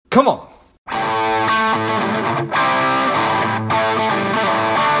Come on.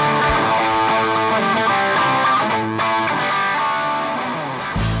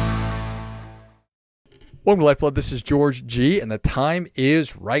 Welcome to Lifeblood. This is George G., and the time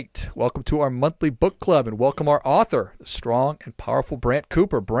is right. Welcome to our monthly book club, and welcome our author, the strong and powerful Brant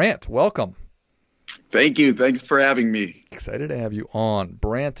Cooper. Brant, welcome. Thank you. Thanks for having me. Excited to have you on.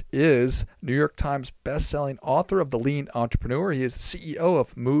 Brant is New York Times bestselling author of The Lean Entrepreneur. He is the CEO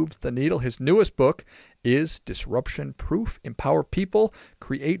of Moves the Needle. His newest book is Disruption Proof: Empower People,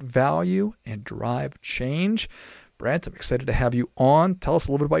 Create Value, and Drive Change. Brant, I'm excited to have you on. Tell us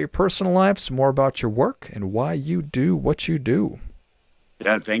a little bit about your personal life, some more about your work, and why you do what you do.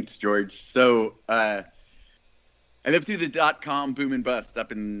 Yeah, thanks, George. So I lived through the dot-com boom and bust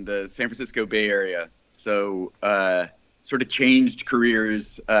up in the San Francisco Bay Area. So sort of changed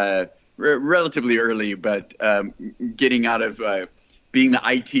careers relatively early, but getting out of being the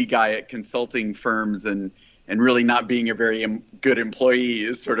IT guy at consulting firms and really not being a very good employee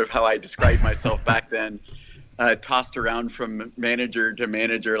is sort of how I described myself back then. Tossed around from manager to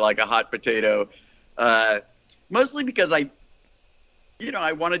manager like a hot potato, mostly because I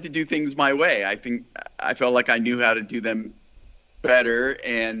wanted to do things my way. I felt like I knew how to do them better,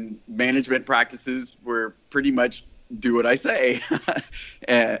 and management practices were pretty much do what I say.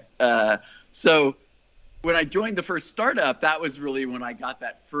 So when I joined the first startup, that was really when I got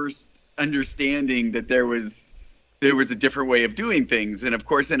that first understanding that there was a different way of doing things. And of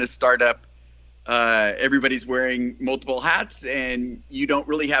course, in a startup, everybody's wearing multiple hats, and you don't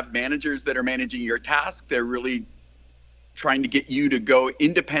really have managers that are managing your task. They're really trying to get you to go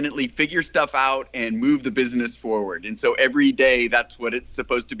independently, figure stuff out, and move the business forward. And so every day, that's what it's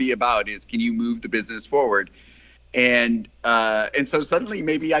supposed to be about: is can you move the business forward? And so suddenly,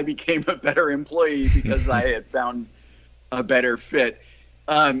 maybe I became a better employee because I had found a better fit.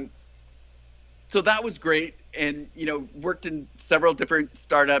 So that was great. And, worked in several different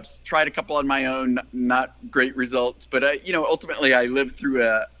startups, tried a couple on my own, not great results. But, ultimately I lived through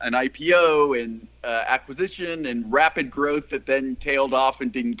an IPO and acquisition and rapid growth that then tailed off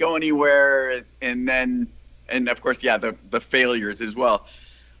and didn't go anywhere. And of course, the failures as well.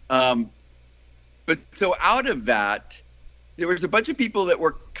 But so out of that, there was a bunch of people that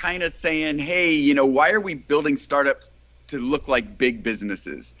were kind of saying, hey, why are we building startups to look like big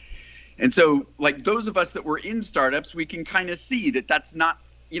businesses? And so, like those of us that were in startups, we can kind of see that that's not,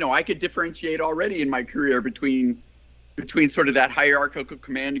 I could differentiate already in my career between sort of that hierarchical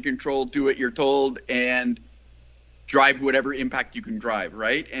command and control, do what you're told, and drive whatever impact you can drive,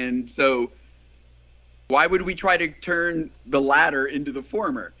 right? And so why would we try to turn the latter into the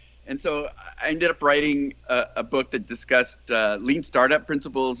former? And so I ended up writing a book that discussed lean startup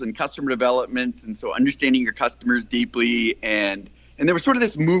principles and customer development, and so understanding your customers deeply. And there was sort of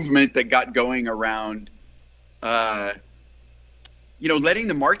this movement that got going around, letting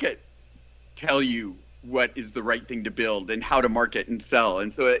the market tell you what is the right thing to build and how to market and sell.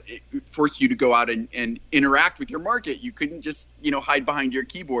 And so it forced you to go out and interact with your market. You couldn't just, hide behind your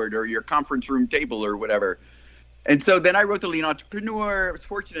keyboard or your conference room table or whatever. And so then I wrote The Lean Entrepreneur. I was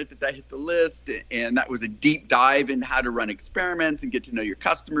fortunate that hit the list, and that was a deep dive in how to run experiments and get to know your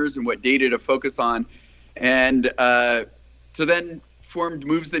customers and what data to focus on. And so then formed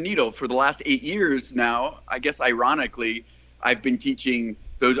Moves the Needle. For the last 8 years now, I guess ironically, I've been teaching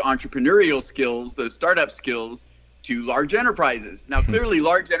those entrepreneurial skills, those startup skills, to large enterprises. Now, clearly,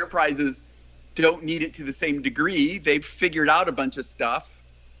 large enterprises don't need it to the same degree. They've figured out a bunch of stuff,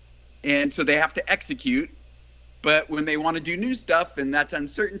 and so they have to execute. But when they want to do new stuff, then that's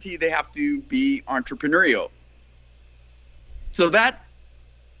uncertainty. They have to be entrepreneurial. So that,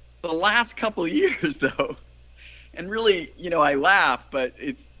 the last couple of years, though, and really, I laugh, but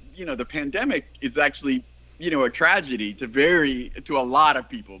it's, the pandemic is actually, a tragedy to a lot of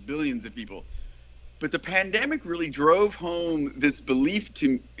people, billions of people. But the pandemic really drove home this belief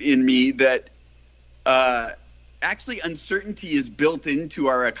in me that actually uncertainty is built into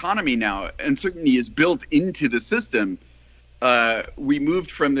our economy now. Uncertainty is built into the system. We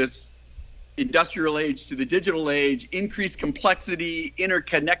moved from this industrial age to the digital age, increased complexity,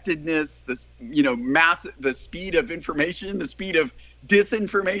 interconnectedness, this, the speed of information, the speed of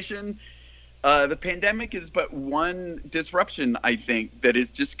disinformation. The pandemic is but one disruption, I think, that is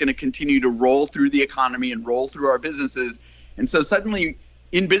just going to continue to roll through the economy and roll through our businesses. And so suddenly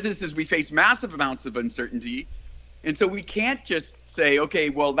in businesses, we face massive amounts of uncertainty. And so we can't just say, okay,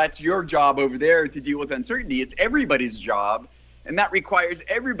 well, that's your job over there to deal with uncertainty. It's everybody's job. And that requires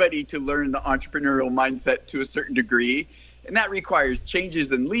everybody to learn the entrepreneurial mindset to a certain degree. And that requires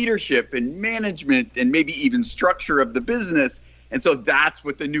changes in leadership and management and maybe even structure of the business. And so that's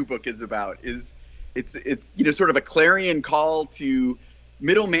what the new book is about. It's sort of a clarion call to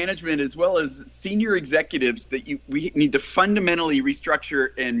middle management as well as senior executives that we need to fundamentally restructure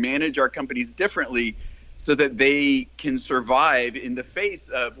and manage our companies differently so that they can survive in the face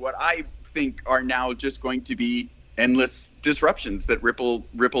of what I think are now just going to be endless disruptions that ripple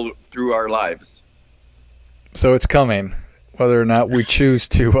through our lives. So it's coming, whether or not we choose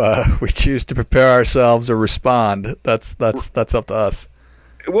to prepare ourselves or respond. That's up to us.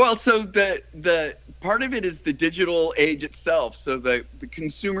 Well, so the part of it is the digital age itself. So the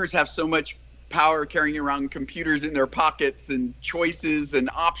consumers have so much power carrying around computers in their pockets and choices and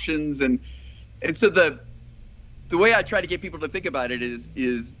options, and so the way I try to get people to think about it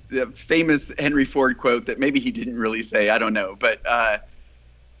is the famous Henry Ford quote that maybe he didn't really say, I don't know, but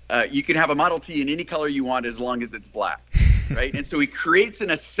you can have a Model T in any color you want as long as it's black, right? And so he creates an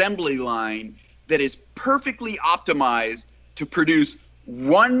assembly line that is perfectly optimized to produce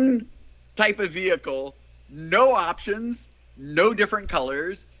one type of vehicle, no options, no different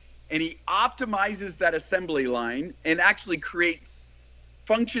colors, and he optimizes that assembly line and actually creates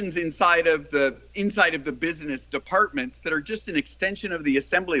functions inside of the business departments that are just an extension of the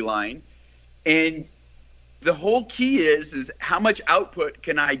assembly line. And the whole key is how much output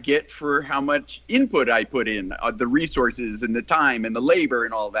can I get for how much input I put in, the resources and the time and the labor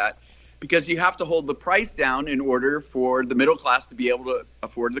and all that, because you have to hold the price down in order for the middle class to be able to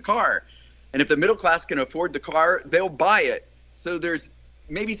afford the car. And if the middle class can afford the car, they'll buy it. So there's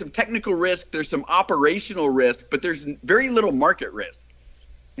maybe some technical risk, there's some operational risk, but there's very little market risk.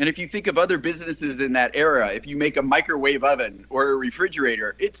 And if you think of other businesses in that era, if you make a microwave oven or a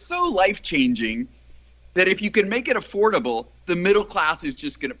refrigerator, it's so life-changing that if you can make it affordable, the middle class is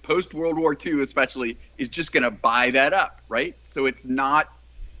just going to, post-World War II especially, is just going to buy that up, right? So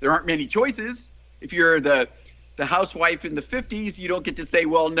there aren't many choices. If you're the housewife in the 50s, you don't get to say,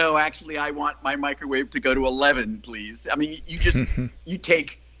 well, no, actually, I want my microwave to go to 11, please. I mean, you just, you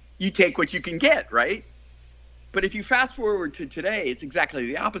take what you can get, right? But if you fast forward to today, it's exactly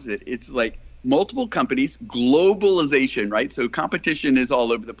the opposite. It's like multiple companies, globalization, right? So competition is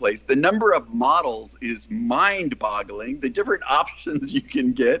all over the place. The number of models is mind-boggling, the different options you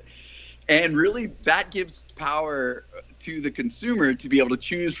can get. And really that gives power to the consumer to be able to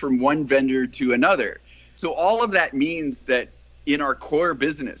choose from one vendor to another. So all of that means that in our core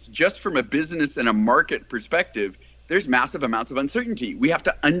business, just from a business and a market perspective, there's massive amounts of uncertainty. We have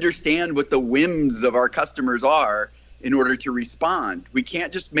to understand what the whims of our customers are in order to respond. We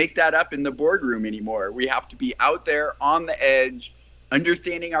can't just make that up in the boardroom anymore. We have to be out there on the edge,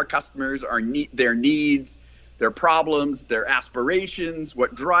 understanding our customers, their needs, their problems, their aspirations,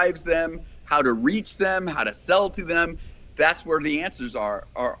 what drives them, how to reach them, how to sell to them. That's where the answers are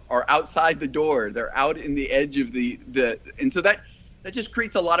outside the door. They're out in the edge of and so that just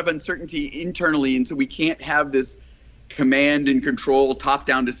creates a lot of uncertainty internally. And so we can't have this command and control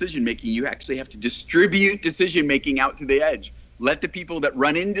top-down decision making. You actually have to distribute decision making out to the edge. Let the people that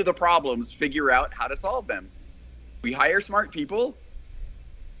run into the problems figure out how to solve them. We hire smart people.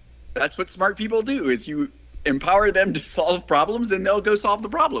 That's what smart people do, is you empower them to solve problems and they'll go solve the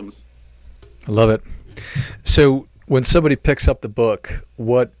problems. I love it. So when somebody picks up the book,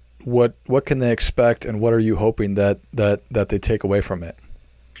 what can they expect, and what are you hoping that they take away from it?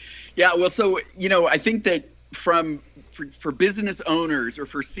 Yeah, well, so I think that for business owners or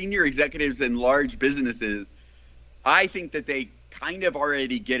for senior executives in large businesses, I think that they kind of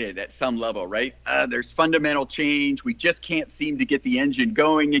already get it at some level, right? There's fundamental change. We just can't seem to get the engine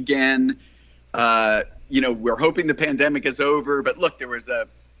going again. We're hoping the pandemic is over, but look, there was a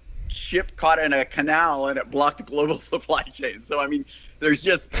ship caught in a canal and it blocked global supply chain. So, I mean, there's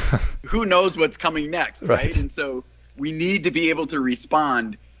just who knows what's coming next, right? And so we need to be able to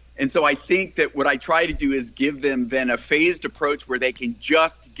respond. And so I think that what I try to do is give them then a phased approach where they can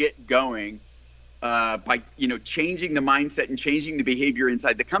just get going by changing the mindset and changing the behavior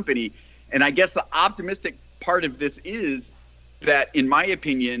inside the company. And I guess the optimistic part of this is that, in my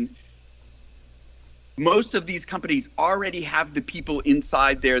opinion, most of these companies already have the people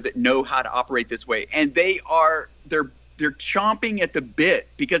inside there that know how to operate this way, and they're chomping at the bit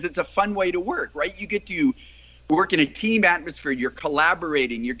because it's a fun way to work, right? You get to work in a team atmosphere, you're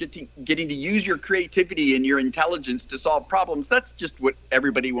collaborating, you're getting to use your creativity and your intelligence to solve problems. That's just what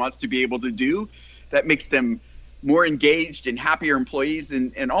everybody wants to be able to do. That makes them more engaged and happier employees,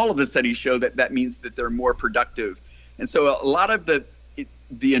 and all of the studies show that means that they're more productive. And so a lot of the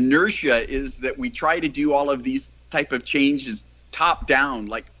inertia is that we try to do all of these type of changes top down,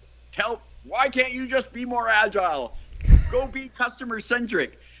 like why can't you just be more agile? Go be customer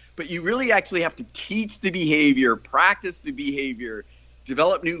centric. but you really actually have to teach the behavior, practice the behavior,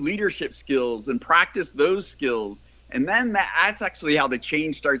 develop new leadership skills and practice those skills. And then that's actually how the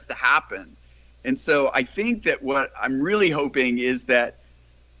change starts to happen. And so I think that what I'm really hoping is that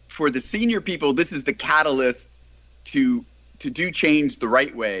for the senior people, this is the catalyst to do change the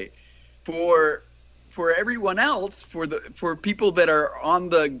right way. For everyone else, for people that are on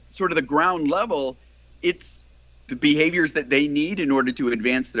the sort of the ground level, it's the behaviors that they need in order to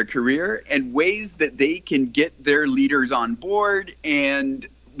advance their career and ways that they can get their leaders on board and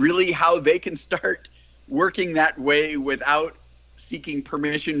really how they can start working that way without seeking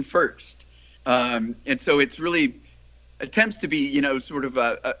permission first. And so it's really attempts to be, sort of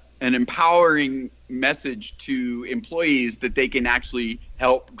an empowering message to employees that they can actually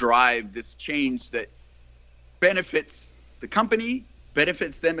help drive this change that benefits the company,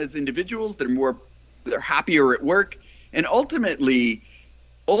 benefits them as individuals. They're happier at work. And ultimately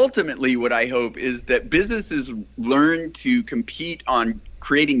what I hope is that businesses learn to compete on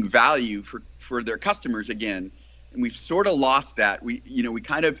creating value for their customers again. And we've sort of lost that. We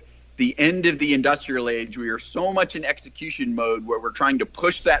kind of, the end of the industrial age, we are so much in execution mode where we're trying to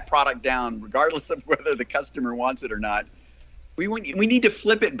push that product down regardless of whether the customer wants it or not. We need to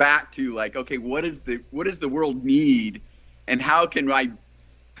flip it back to like, okay, what does the world need, and how can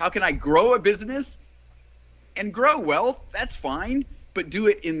I grow a business and grow wealth? That's fine, but do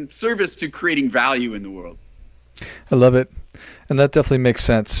it in service to creating value in the world. I love it. And that definitely makes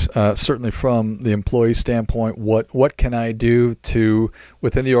sense, certainly from the employee standpoint. What can I do to,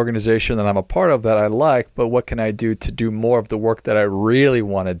 within the organization that I'm a part of that I like, but what can I do to do more of the work that I really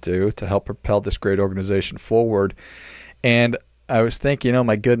want to do to help propel this great organization forward? And I was thinking,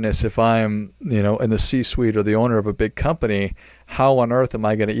 my goodness, if I'm, in the C-suite or the owner of a big company, how on earth am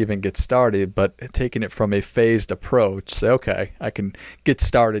I going to even get started? But taking it from a phased approach, say, okay, I can get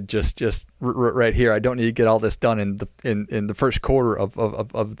started just right here. I don't need to get all this done in the first quarter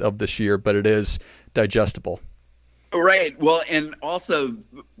of this year, but it is digestible. Right. Well, and also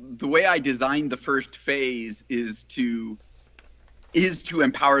the way I designed the first phase is to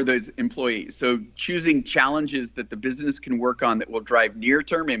empower those employees. So choosing challenges that the business can work on that will drive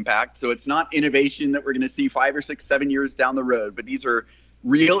near-term impact. So it's not innovation that we're going to see 5 or 6, 7 years down the road, but these are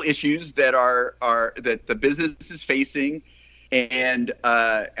real issues that that the business is facing, and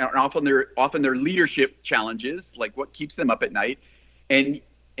often they're leadership challenges, like what keeps them up at night. And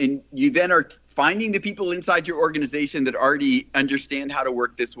you then are finding the people inside your organization that already understand how to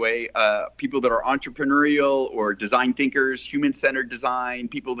work this way, people that are entrepreneurial or design thinkers, human-centered design,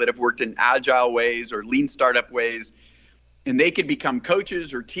 people that have worked in agile ways or lean startup ways, and they can become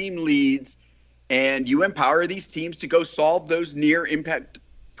coaches or team leads, and you empower these teams to go solve those near impact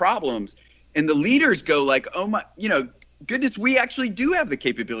problems. And the leaders go like, oh my, goodness, we actually do have the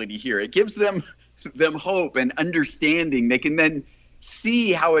capability here. It gives them hope and understanding. They can then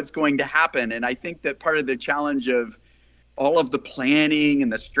see how it's going to happen. And I think that part of the challenge of all of the planning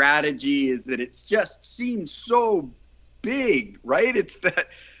and the strategy is that it just seems so big, right? It's that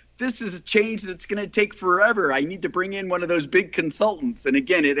this is a change that's going to take forever. I need to bring in one of those big consultants. And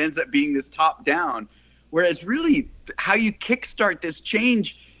again, it ends up being this top down. Whereas really how you kickstart this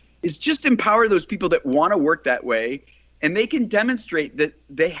change is just empower those people that want to work that way. And they can demonstrate that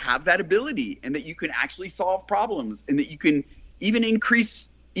they have that ability and that you can actually solve problems and that you can even increase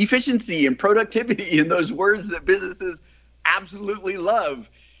efficiency and productivity in those words that businesses absolutely love.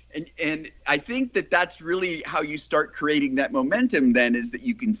 And I think that that's really how you start creating that momentum then, is that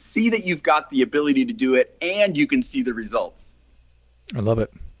you can see that you've got the ability to do it and you can see the results. I love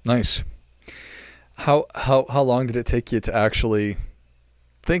it. Nice. How long did it take you to actually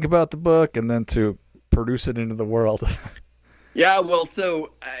think about the book and then to produce it into the world? Yeah, well,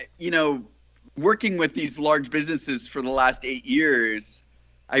 so, working with these large businesses for the last 8 years,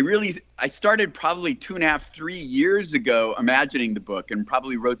 I started probably 2.5, 3 years ago imagining the book, and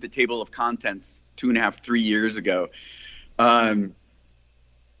probably wrote the table of contents 2.5, 3 years ago. And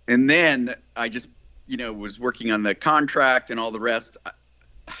then I just, was working on the contract and all the rest.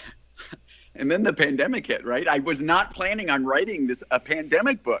 And then the pandemic hit, right? I was not planning on writing a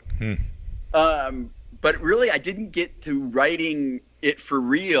pandemic book. But really, I didn't get to writing it for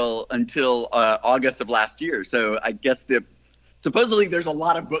real until August of last year. So I guess supposedly there's a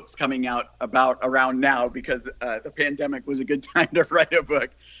lot of books coming out around now because the pandemic was a good time to write a book.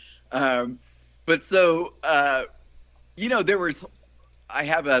 But so, I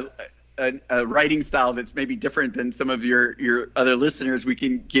have a writing style that's maybe different than some of your other listeners we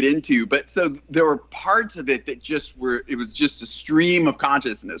can get into. But so there were parts of it that it was just a stream of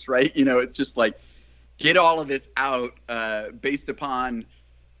consciousness, right? It's just like, get all of this out based upon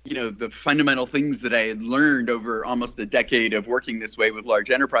the fundamental things that I had learned over almost a decade of working this way with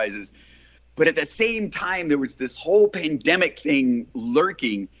large enterprises. But at the same time, there was this whole pandemic thing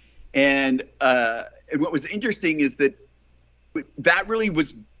lurking. And what was interesting is that really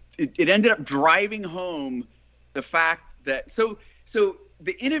was, it ended up driving home the fact that, so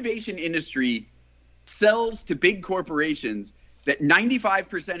the innovation industry sells to big corporations that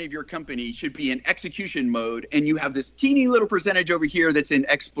 95% of your company should be in execution mode, and you have this teeny little percentage over here that's in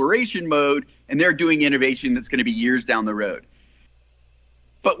exploration mode, and they're doing innovation that's going to be years down the road.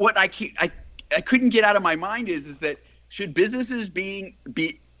 But what I couldn't get out of my mind is that should businesses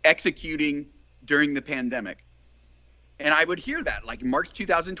be executing during the pandemic? And I would hear that, like in March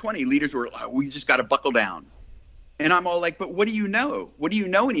 2020, leaders were, we just got to buckle down. And I'm all like, but what do you know? What do you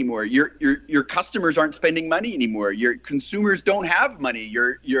know anymore? Your customers aren't spending money anymore. Your consumers don't have money.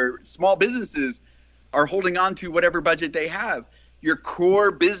 Your small businesses are holding on to whatever budget they have. Your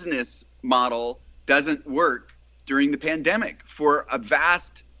core business model doesn't work during the pandemic for a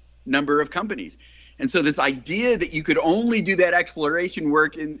vast number of companies. And so this idea that you could only do that exploration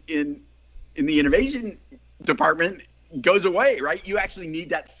work in the innovation department goes away, right? You actually need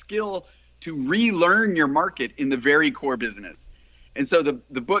that skill to relearn your market in the very core business. And so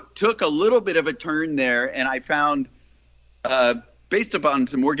the book took a little bit of a turn there, and I found, based upon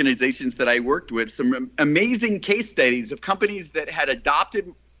some organizations that I worked with, some amazing case studies of companies that had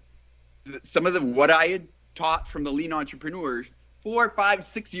adopted some of what I had taught from the lean entrepreneurs 4, 5,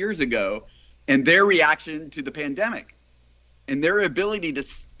 6 years ago, and their reaction to the pandemic and their ability to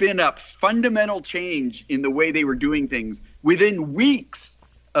spin up fundamental change in the way they were doing things within weeks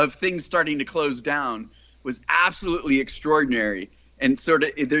of things starting to close down was absolutely extraordinary. And sort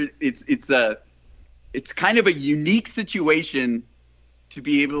of it's kind of a unique situation to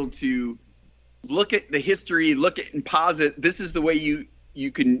be able to look at the history, look at and posit, this is the way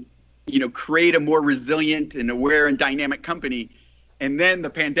you can create a more resilient and aware and dynamic company. And then the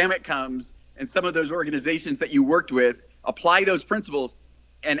pandemic comes, and some of those organizations that you worked with apply those principles,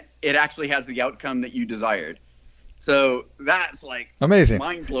 and it actually has the outcome that you desired. So that's like amazing,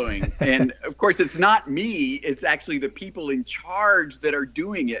 mind-blowing. And of course, it's not me. It's actually the people in charge that are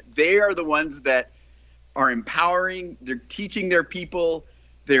doing it. They are the ones that are empowering. They're teaching their people.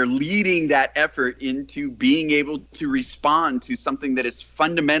 They're leading that effort into being able to respond to something that is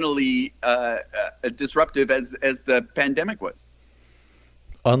fundamentally disruptive as the pandemic was.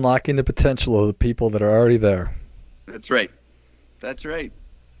 Unlocking the potential of the people that are already there. That's right. That's right.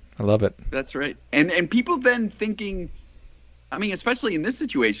 I love it. That's right. And people then thinking, I mean, especially in this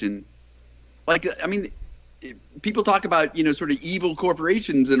situation, people talk about, sort of evil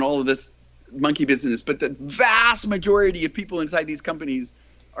corporations and all of this monkey business, but the vast majority of people inside these companies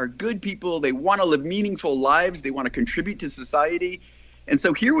are good people. They want to live meaningful lives. They want to contribute to society. And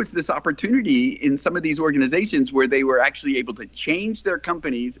so here was this opportunity in some of these organizations where they were actually able to change their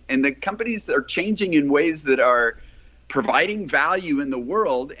companies, and the companies are changing in ways that are providing value in the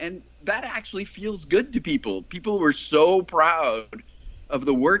world, and that actually feels good to people. People were so proud of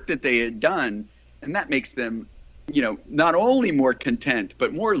the work that they had done, and that makes them, not only more content,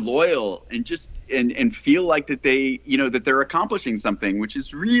 but more loyal and just and feel like that they, that they're accomplishing something, which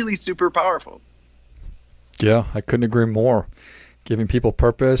is really super powerful. Yeah, I couldn't agree more. Giving people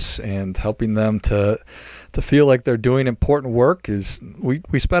purpose and helping them to feel like they're doing important work is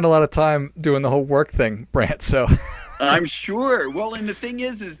we spend a lot of time doing the whole work thing, Brant. So I'm sure. Well, and the thing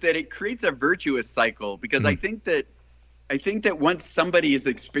is that it creates a virtuous cycle, because I think that once somebody has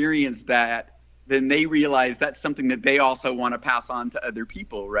experienced that, then they realize that's something that they also want to pass on to other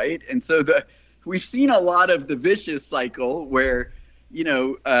people, right? And so we've seen a lot of the vicious cycle where,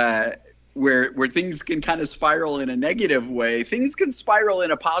 where things can kind of spiral in a negative way. Things can spiral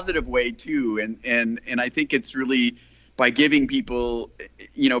in a positive way too, and I think it's really by giving people,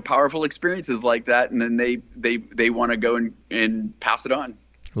 powerful experiences like that, and then they want to go and pass it on.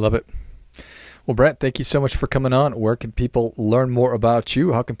 Love it. Well, Brant, thank you so much for coming on. Where can people learn more about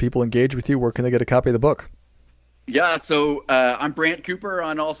you? How can people engage with you? Where can they get a copy of the book? Yeah, so I'm Brant Cooper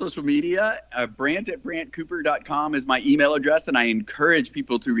on all social media. Brant@brantcooper.com is my email address, and I encourage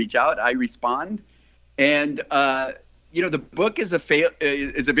people to reach out. I respond. And, the book is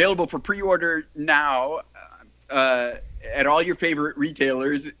available for pre-order now at all your favorite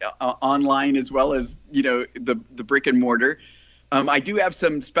retailers, online as well as, the brick and mortar. I do have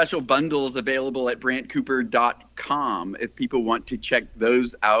some special bundles available at brantcooper.com if people want to check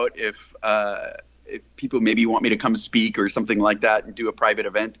those out. If people maybe want me to come speak or something like that and do a private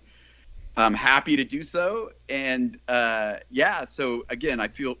event, I'm happy to do so. And so again, I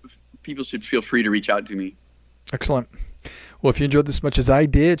feel people should feel free to reach out to me. Excellent. Well, if you enjoyed this as much as I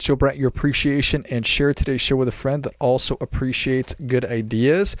did, show Brent your appreciation and share today's show with a friend that also appreciates good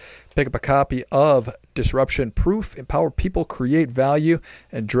ideas. Pick up a copy of Disruption Proof, Empower People, Create Value,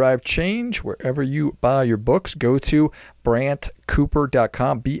 and Drive Change wherever you buy your books. Go to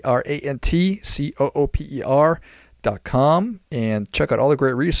BrantCooper.com, BrantCooper.com, and check out all the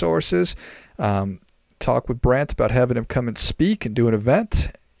great resources. Talk with Brant about having him come and speak and do an event.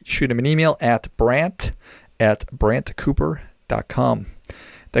 Shoot him an email at brantcooper.com.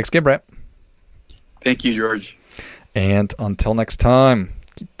 Thanks again, Brant. Thank you, George. And until next time,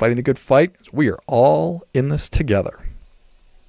 keep fighting the good fight. We are all in this together.